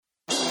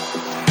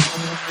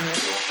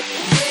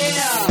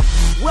Yeah!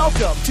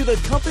 Welcome to the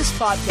Compass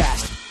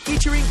Podcast,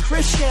 featuring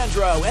Chris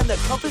Chandro and the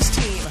Compass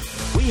team.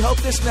 We hope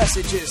this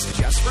message is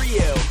just for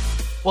you.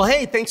 Well,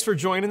 hey, thanks for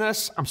joining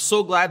us. I'm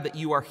so glad that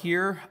you are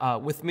here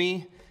with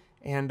me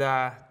and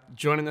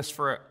joining us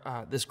for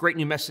this great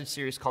new message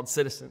series called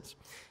Citizens.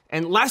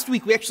 And last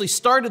week, we actually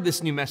started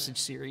this new message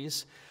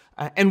series,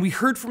 and we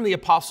heard from the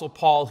Apostle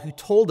Paul, who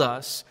told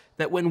us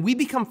that when we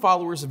become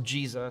followers of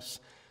Jesus,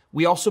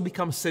 we also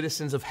become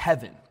citizens of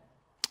heaven.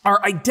 Our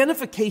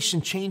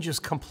identification changes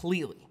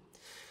completely.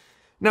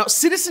 Now,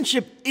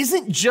 citizenship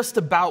isn't just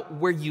about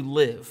where you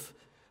live,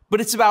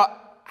 but it's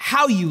about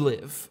how you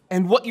live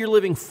and what you're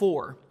living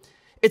for.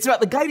 It's about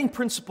the guiding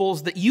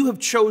principles that you have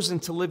chosen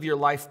to live your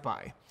life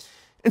by.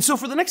 And so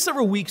for the next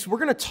several weeks, we're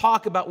going to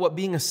talk about what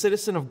being a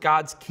citizen of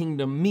God's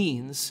kingdom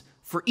means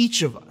for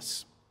each of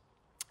us.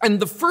 And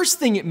the first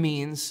thing it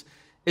means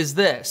is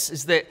this,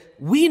 is that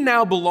we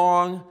now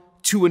belong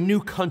to a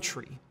new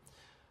country.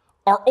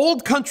 Our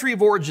old country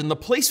of origin, the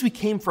place we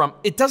came from,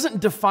 it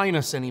doesn't define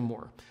us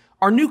anymore.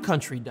 Our new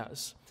country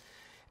does.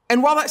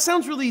 And while that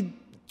sounds really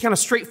kind of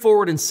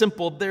straightforward and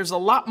simple, there's a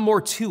lot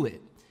more to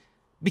it.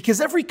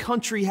 Because every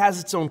country has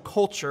its own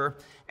culture,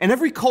 and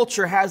every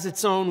culture has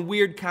its own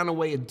weird kind of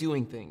way of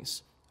doing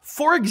things.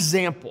 For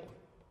example,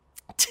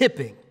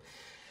 tipping.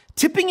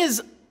 Tipping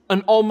is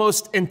an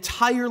almost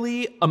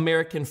entirely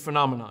American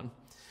phenomenon.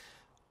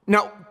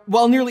 Now,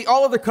 while nearly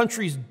all other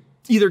countries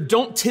either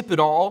don't tip at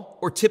all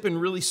or tip in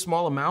really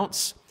small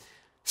amounts,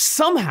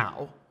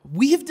 somehow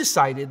we have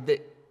decided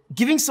that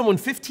giving someone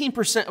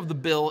 15% of the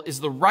bill is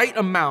the right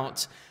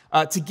amount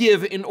to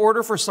give in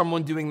order for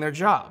someone doing their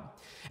job.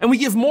 And we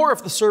give more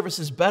if the service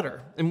is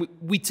better. And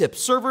we tip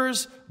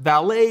servers,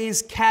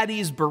 valets,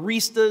 caddies,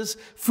 baristas,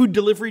 food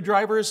delivery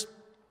drivers.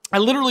 I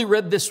literally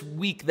read this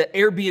week that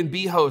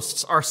Airbnb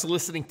hosts are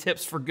soliciting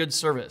tips for good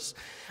service.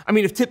 I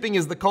mean, if tipping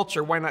is the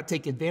culture, why not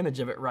take advantage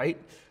of it,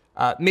 right?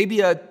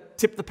 Maybe a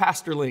tip the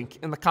pastor link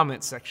in the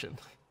comments section.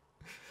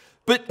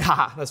 But,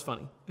 that's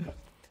funny.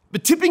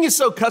 But tipping is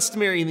so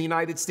customary in the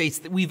United States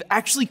that we've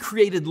actually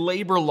created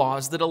labor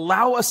laws that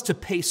allow us to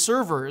pay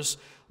servers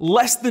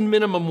less than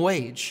minimum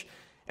wage.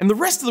 And the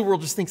rest of the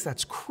world just thinks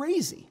that's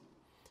crazy.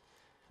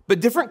 But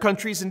different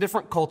countries and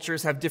different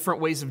cultures have different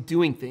ways of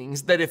doing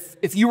things that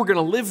if you were going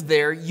to live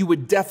there, you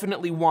would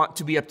definitely want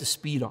to be up to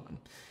speed on.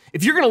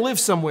 If you're going to live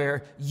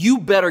somewhere, you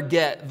better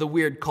get the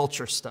weird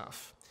culture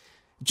stuff.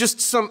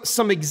 Just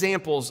some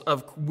examples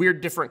of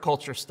weird different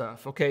culture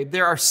stuff, okay?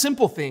 There are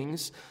simple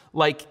things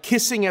like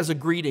kissing as a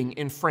greeting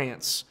in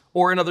France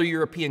or in other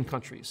European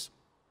countries.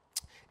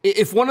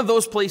 If one of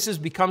those places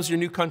becomes your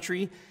new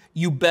country,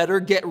 you better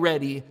get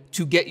ready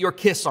to get your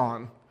kiss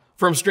on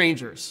from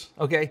strangers,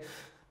 okay?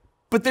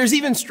 But there's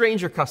even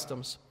stranger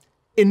customs.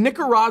 In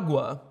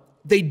Nicaragua,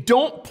 they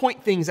don't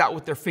point things out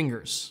with their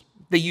fingers.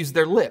 They use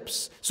their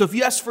lips. So if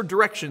you ask for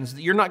directions,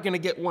 you're not going to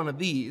get one of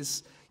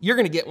these. You're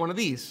going to get one of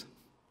these.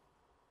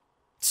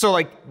 So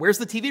like, where's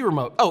the TV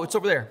remote? Oh, it's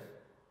over there.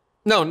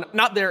 No,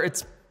 not there.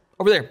 It's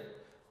over there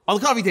on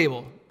the coffee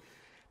table.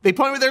 They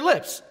point with their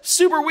lips.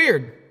 Super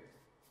weird.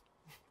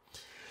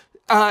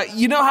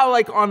 You know how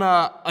like on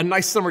a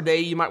nice summer day,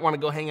 you might want to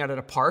go hang out at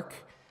a park?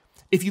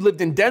 If you lived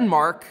in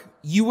Denmark,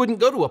 you wouldn't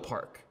go to a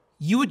park.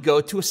 You would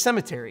go to a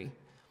cemetery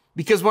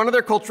because one of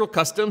their cultural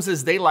customs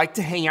is they like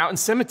to hang out in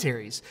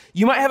cemeteries.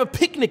 You might have a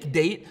picnic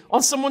date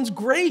on someone's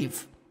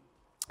grave.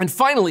 And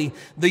finally,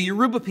 the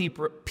Yoruba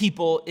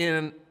people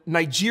in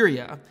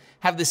Nigeria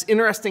have this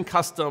interesting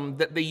custom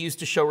that they use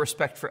to show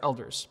respect for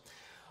elders.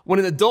 When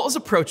an adult is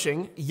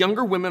approaching,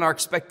 younger women are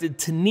expected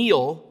to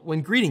kneel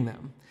when greeting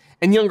them,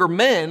 and younger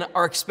men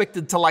are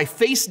expected to lie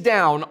face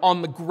down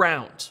on the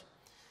ground.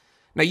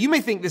 Now, you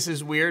may think this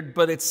is weird,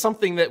 but it's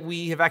something that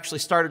we have actually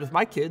started with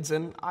my kids,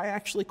 and I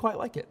actually quite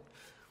like it.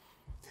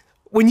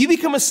 When you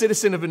become a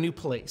citizen of a new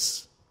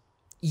place,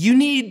 you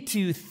need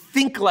to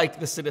think like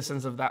the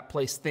citizens of that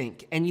place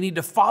think, and you need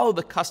to follow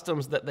the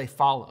customs that they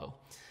follow.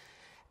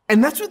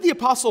 And that's what the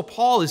Apostle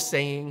Paul is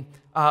saying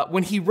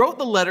when he wrote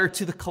the letter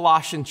to the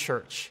Colossian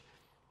church.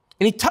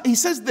 And he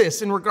says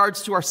this in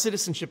regards to our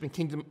citizenship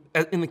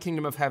in the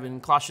kingdom of heaven in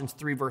Colossians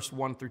 3, verse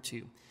 1 through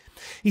 2.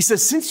 He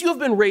says, since you have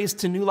been raised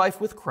to new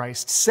life with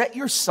Christ, set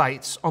your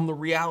sights on the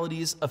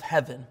realities of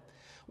heaven,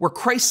 where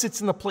Christ sits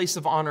in the place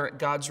of honor at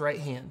God's right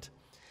hand.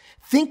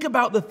 Think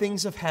about the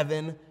things of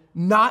heaven,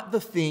 not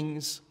the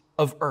things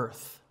of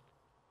earth.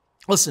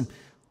 Listen,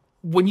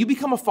 when you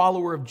become a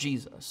follower of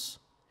Jesus,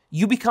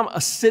 you become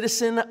a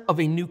citizen of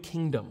a new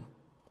kingdom,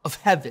 of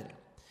heaven.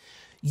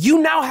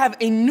 You now have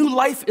a new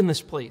life in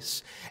this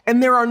place,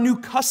 and there are new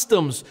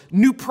customs,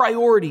 new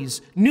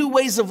priorities, new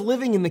ways of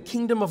living in the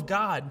kingdom of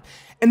God.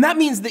 And that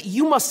means that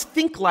you must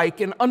think like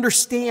and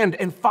understand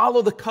and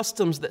follow the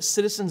customs that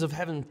citizens of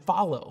heaven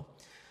follow.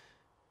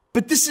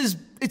 But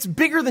it's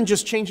bigger than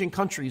just changing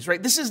countries,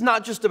 right? This is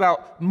not just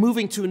about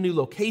moving to a new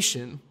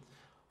location.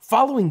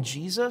 Following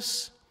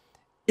Jesus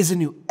is a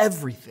new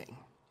everything.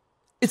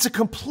 It's a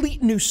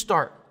complete new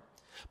start.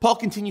 Paul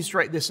continues to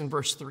write this in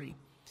verse 3.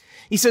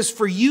 He says,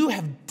 for you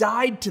have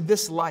died to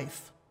this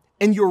life,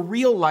 and your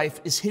real life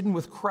is hidden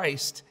with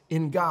Christ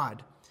in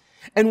God.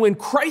 And when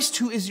Christ,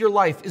 who is your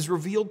life, is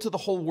revealed to the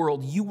whole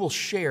world, you will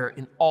share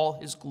in all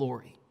his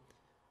glory.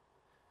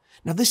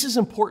 Now, this is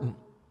important.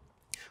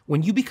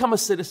 When you become a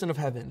citizen of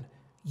heaven,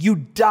 you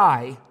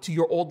die to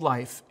your old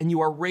life and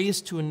you are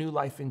raised to a new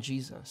life in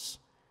Jesus.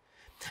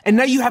 And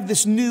now you have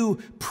this new,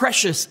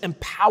 precious,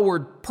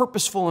 empowered,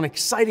 purposeful, and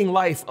exciting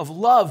life of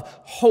love,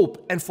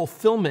 hope, and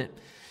fulfillment.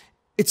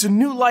 It's a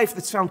new life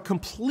that's found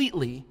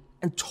completely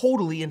and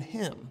totally in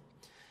him.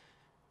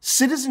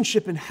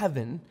 Citizenship in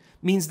heaven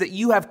means that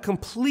you have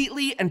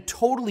completely and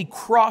totally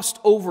crossed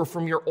over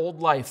from your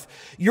old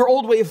life, your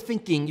old way of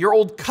thinking, your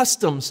old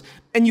customs,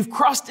 and you've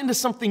crossed into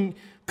something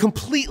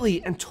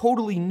completely and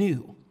totally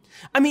new.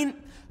 I mean,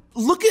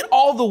 look at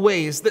all the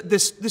ways that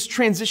this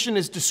transition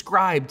is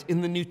described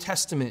in the New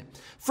Testament.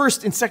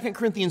 First, in 2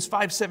 Corinthians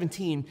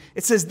 5:17,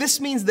 it says,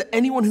 "This means that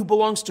anyone who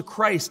belongs to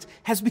Christ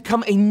has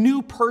become a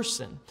new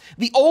person.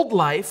 The old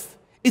life,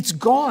 it's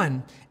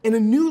gone, and a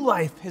new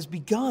life has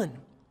begun."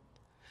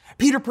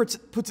 Peter puts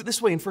it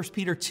this way in 1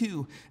 Peter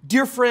 2,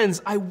 "Dear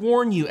friends, I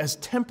warn you as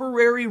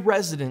temporary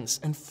residents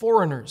and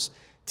foreigners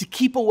to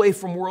keep away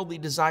from worldly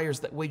desires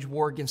that wage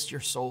war against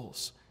your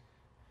souls."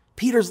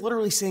 Peter's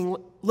literally saying,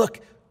 look,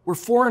 we're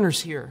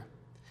foreigners here.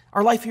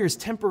 Our life here is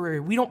temporary.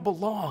 We don't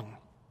belong.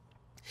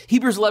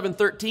 Hebrews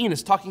 11:13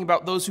 is talking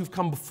about those who've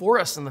come before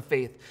us in the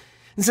faith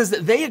and says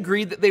that they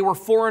agreed that they were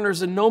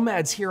foreigners and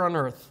nomads here on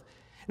earth.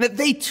 And that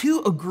they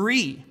too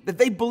agree, that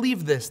they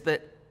believe this,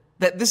 that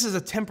this is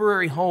a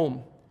temporary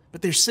home,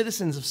 but they're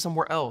citizens of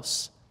somewhere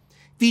else.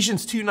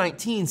 Ephesians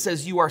 2:19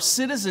 says, "You are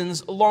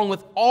citizens along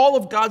with all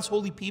of God's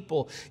holy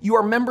people. You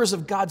are members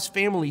of God's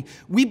family.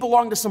 We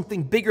belong to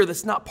something bigger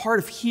that's not part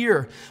of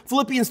here."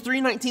 Philippians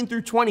 3:19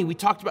 through 20, we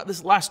talked about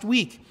this last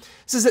week,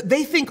 says that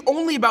they think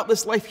only about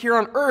this life here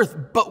on earth,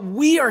 but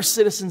we are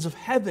citizens of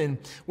heaven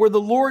where the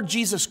Lord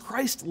Jesus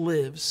Christ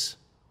lives.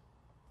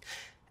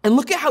 And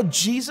look at how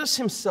Jesus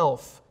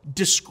himself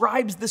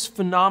describes this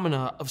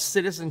phenomena of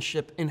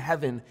citizenship in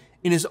heaven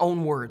in his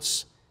own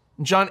words.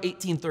 In John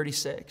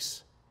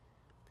 18:36.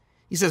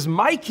 He says,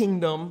 "My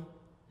kingdom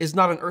is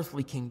not an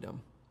earthly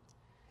kingdom.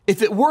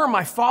 If it were,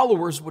 my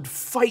followers would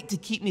fight to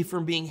keep me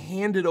from being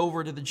handed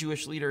over to the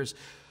Jewish leaders.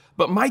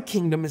 But my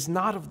kingdom is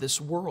not of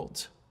this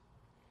world."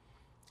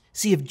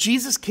 See, if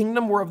Jesus'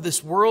 kingdom were of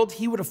this world,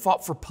 he would have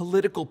fought for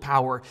political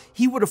power.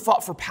 He would have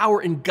fought for power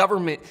in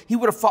government. He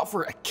would have fought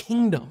for a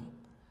kingdom.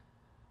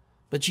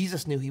 But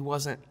Jesus knew he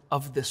wasn't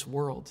of this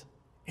world.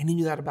 And he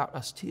knew that about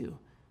us too.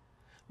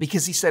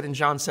 Because he said in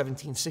John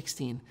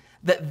 17:16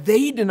 that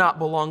they do not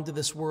belong to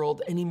this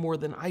world any more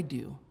than I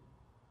do.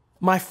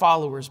 My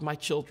followers, my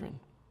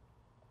children.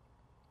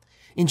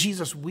 In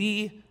Jesus,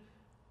 we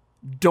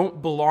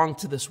don't belong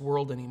to this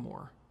world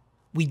anymore.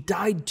 We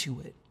died to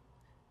it.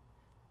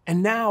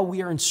 And now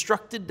we are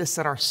instructed to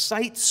set our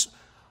sights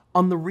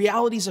on the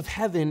realities of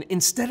heaven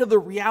instead of the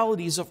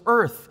realities of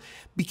earth.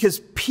 Because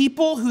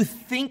people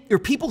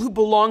who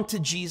belong to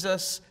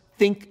Jesus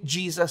think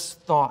Jesus'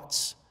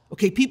 thoughts.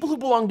 Okay, people who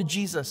belong to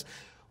Jesus,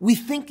 we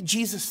think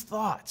Jesus'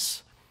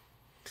 thoughts.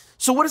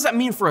 So what does that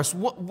mean for us?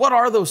 What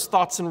are those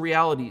thoughts and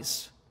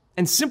realities?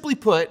 And simply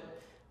put,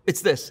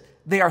 it's this.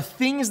 They are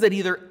things that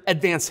either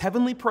advance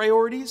heavenly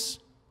priorities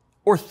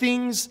or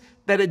things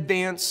that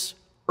advance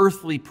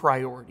earthly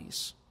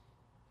priorities.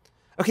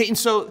 Okay, and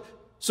so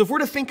if we're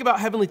to think about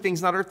heavenly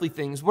things, not earthly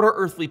things, what are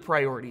earthly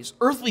priorities?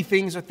 Earthly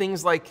things are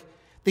things like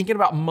thinking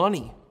about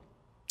money.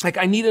 Like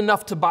I need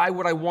enough to buy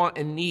what I want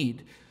and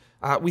need.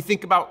 We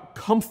think about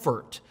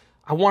comfort.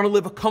 I want to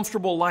live a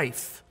comfortable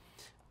life.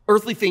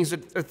 Earthly things are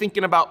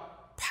thinking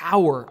about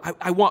power.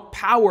 I want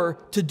power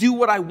to do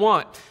what I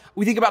want.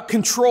 We think about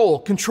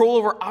control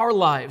over our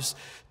lives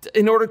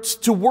in order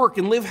to work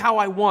and live how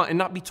I want and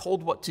not be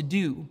told what to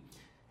do. And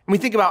we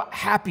think about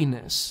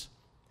happiness,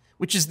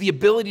 which is the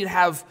ability to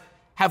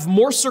have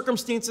more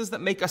circumstances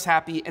that make us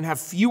happy and have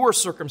fewer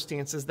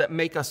circumstances that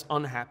make us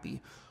unhappy.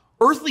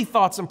 Earthly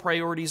thoughts and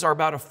priorities are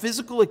about a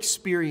physical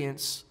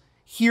experience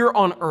here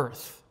on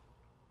earth.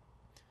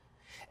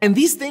 And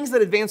these things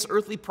that advance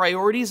earthly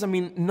priorities,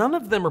 none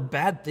of them are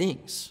bad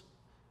things.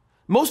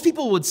 Most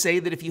people would say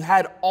that if you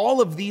had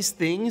all of these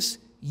things,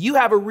 you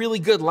have a really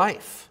good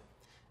life.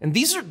 And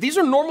these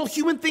are normal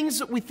human things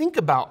that we think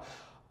about.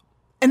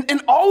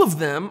 And all of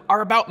them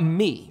are about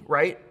me,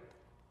 right?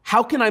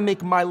 How can I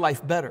make my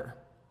life better?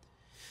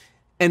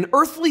 And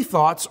earthly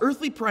thoughts,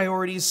 earthly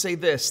priorities say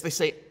this. They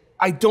say,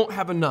 I don't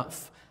have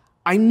enough.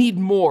 I need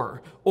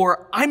more.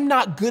 Or I'm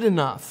not good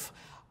enough.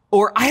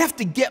 Or I have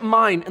to get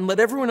mine and let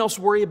everyone else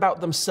worry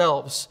about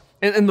themselves.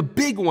 And the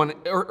big one,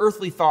 or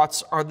earthly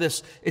thoughts, are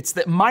this. It's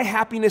that my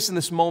happiness in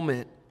this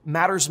moment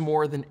matters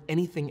more than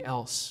anything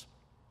else.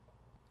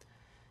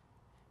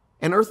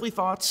 And earthly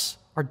thoughts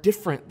are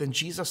different than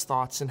Jesus'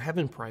 thoughts and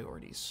heaven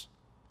priorities.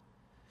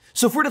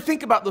 So if we're to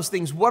think about those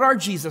things, what are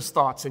Jesus'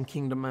 thoughts and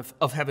kingdom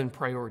of heaven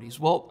priorities?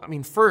 Well,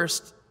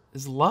 first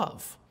is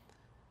love.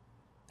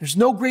 There's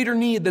no greater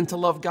need than to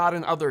love God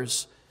and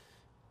others.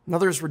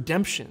 Another is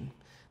redemption.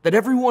 that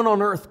everyone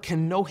on earth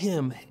can know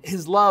him,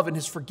 his love and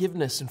his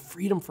forgiveness and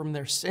freedom from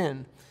their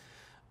sin.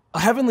 A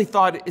heavenly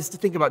thought is to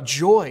think about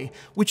joy,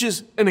 which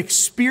is an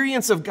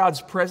experience of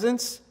God's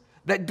presence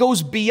that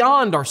goes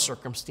beyond our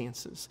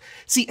circumstances.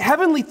 See,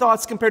 heavenly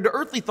thoughts compared to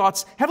earthly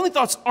thoughts, heavenly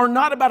thoughts are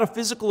not about a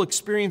physical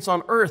experience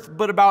on earth,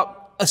 but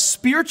about a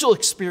spiritual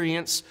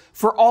experience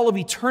for all of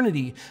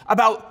eternity,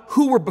 about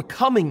who we're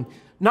becoming,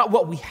 not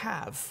what we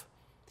have.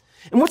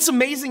 And what's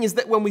amazing is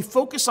that when we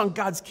focus on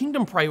God's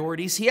kingdom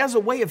priorities, he has a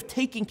way of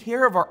taking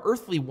care of our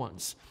earthly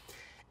ones.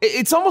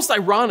 It's almost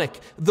ironic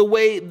the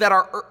way that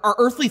our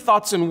earthly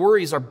thoughts and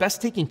worries are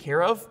best taken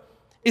care of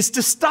is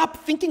to stop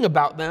thinking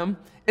about them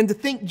and to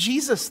think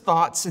Jesus'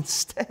 thoughts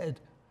instead.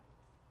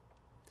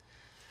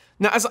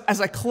 Now, as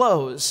I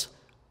close,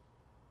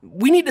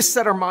 we need to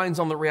set our minds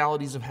on the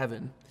realities of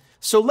heaven.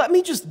 So let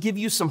me just give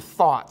you some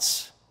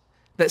thoughts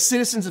that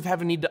citizens of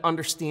heaven need to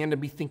understand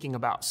and be thinking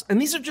about.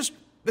 And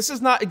this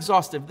is not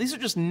exhaustive. These are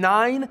just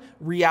 9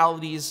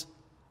 realities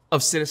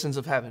of citizens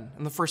of heaven.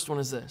 And the first one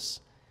is this: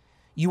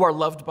 you are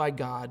loved by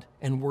God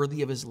and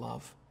worthy of his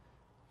love.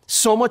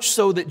 So much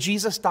so that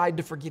Jesus died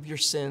to forgive your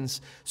sins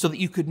so that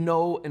you could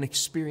know and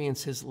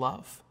experience his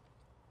love.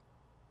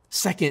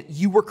 Second,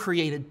 you were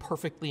created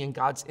perfectly in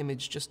God's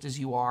image just as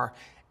you are,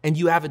 and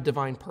you have a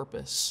divine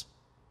purpose.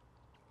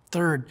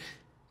 Third,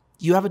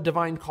 you have a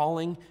divine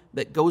calling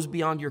that goes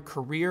beyond your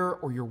career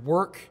or your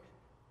work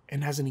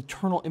and has an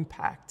eternal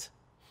impact.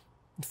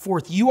 And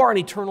fourth, you are an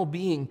eternal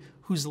being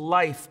whose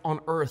life on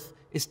earth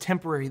is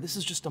temporary. This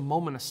is just a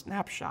moment, a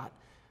snapshot.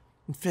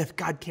 And fifth,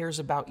 God cares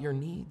about your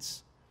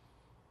needs.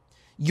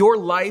 Your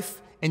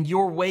life and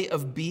your way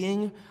of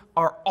being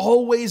are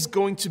always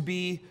going to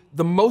be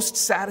the most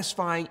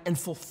satisfying and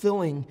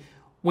fulfilling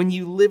when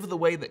you live the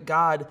way that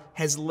God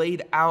has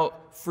laid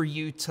out for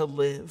you to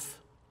live.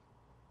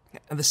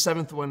 And the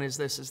seventh one is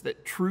this, is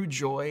that true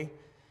joy,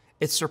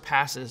 it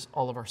surpasses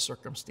all of our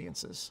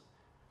circumstances.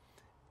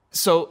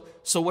 So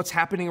what's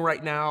happening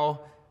right now,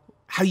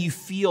 how you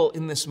feel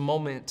in this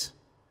moment,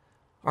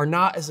 are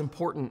not as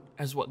important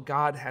as what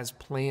God has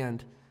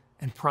planned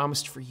and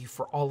promised for you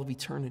for all of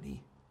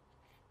eternity.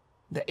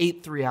 The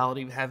 8th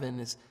reality of heaven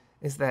is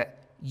that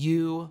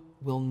you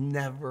will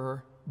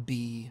never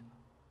be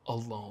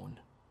alone.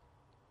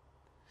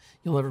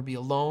 You'll never be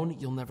alone.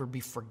 You'll never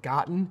be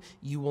forgotten.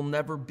 You will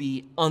never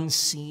be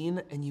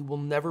unseen, and you will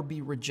never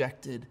be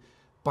rejected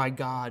by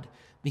God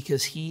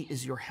because he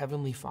is your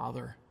heavenly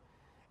Father.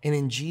 And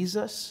in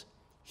Jesus,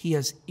 he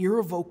has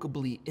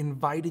irrevocably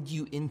invited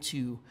you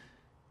into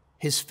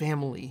his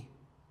family,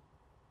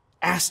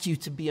 asked you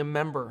to be a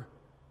member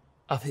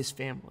of his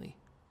family.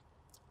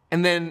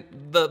 And then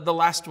the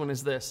last one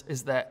is this,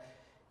 is that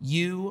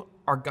you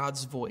are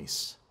God's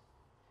voice.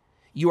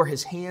 You are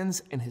his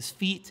hands and his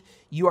feet.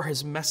 You are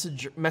his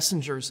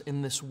messengers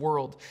in this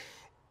world.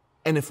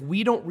 And if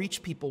we don't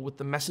reach people with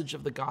the message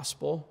of the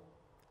gospel,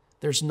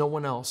 there's no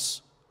one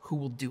else who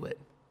will do it.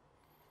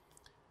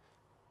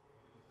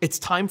 It's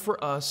time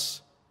for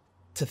us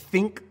to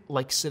think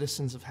like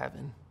citizens of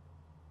heaven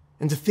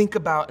and to think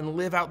about and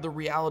live out the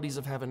realities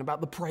of heaven, about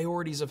the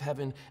priorities of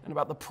heaven, and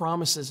about the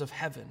promises of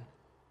heaven.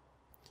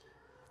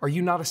 Are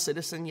you not a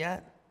citizen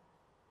yet?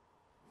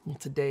 Well,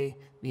 today,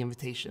 the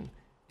invitation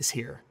is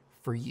here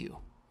for you.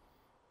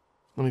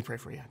 Let me pray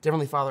for you. Dear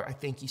Heavenly Father, I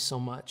thank you so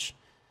much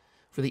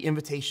for the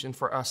invitation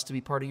for us to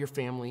be part of your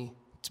family,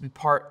 to be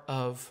part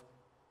of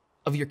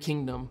your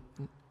kingdom,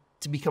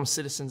 to become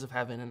citizens of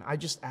heaven. And I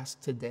just ask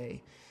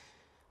today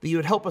that you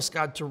would help us,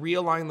 God, to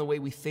realign the way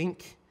we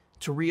think,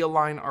 to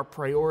realign our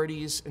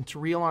priorities, and to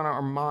realign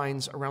our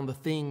minds around the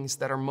things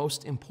that are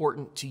most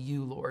important to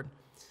you, Lord.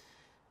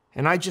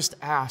 And I just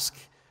ask,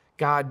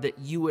 God, that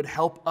you would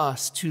help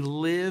us to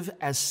live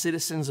as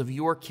citizens of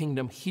your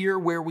kingdom here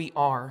where we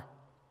are,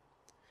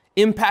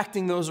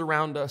 impacting those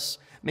around us,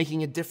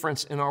 making a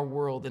difference in our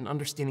world and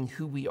understanding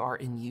who we are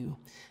in you.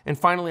 And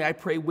finally, I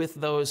pray with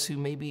those who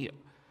maybe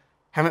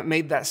haven't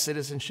made that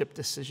citizenship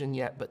decision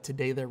yet, but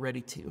today they're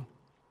ready to.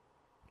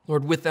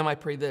 Lord, with them I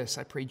pray this.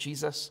 I pray,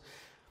 Jesus,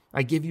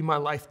 I give you my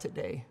life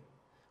today.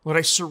 Lord,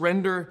 I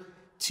surrender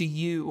to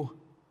you.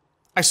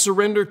 I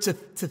surrender to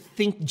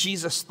think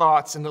Jesus'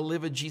 thoughts and to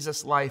live a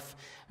Jesus life.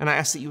 And I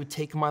ask that you would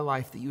take my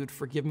life, that you would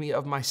forgive me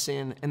of my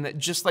sin, and that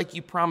just like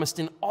you promised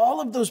in all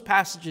of those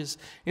passages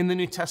in the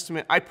New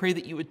Testament, I pray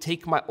that you would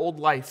take my old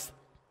life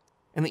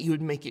and that you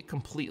would make it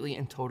completely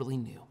and totally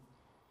new.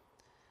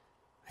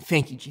 I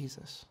thank you,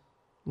 Jesus.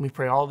 And we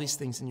pray all these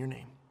things in your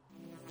name.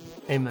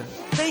 Amen.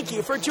 Thank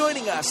you for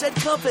joining us at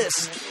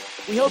Compass.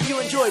 We hope you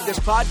enjoyed this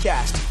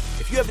podcast.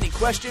 If you have any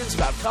questions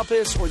about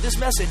Compass or this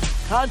message,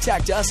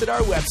 contact us at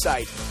our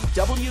website,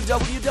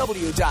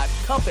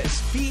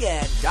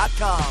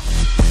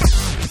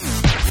 www.compasspn.com.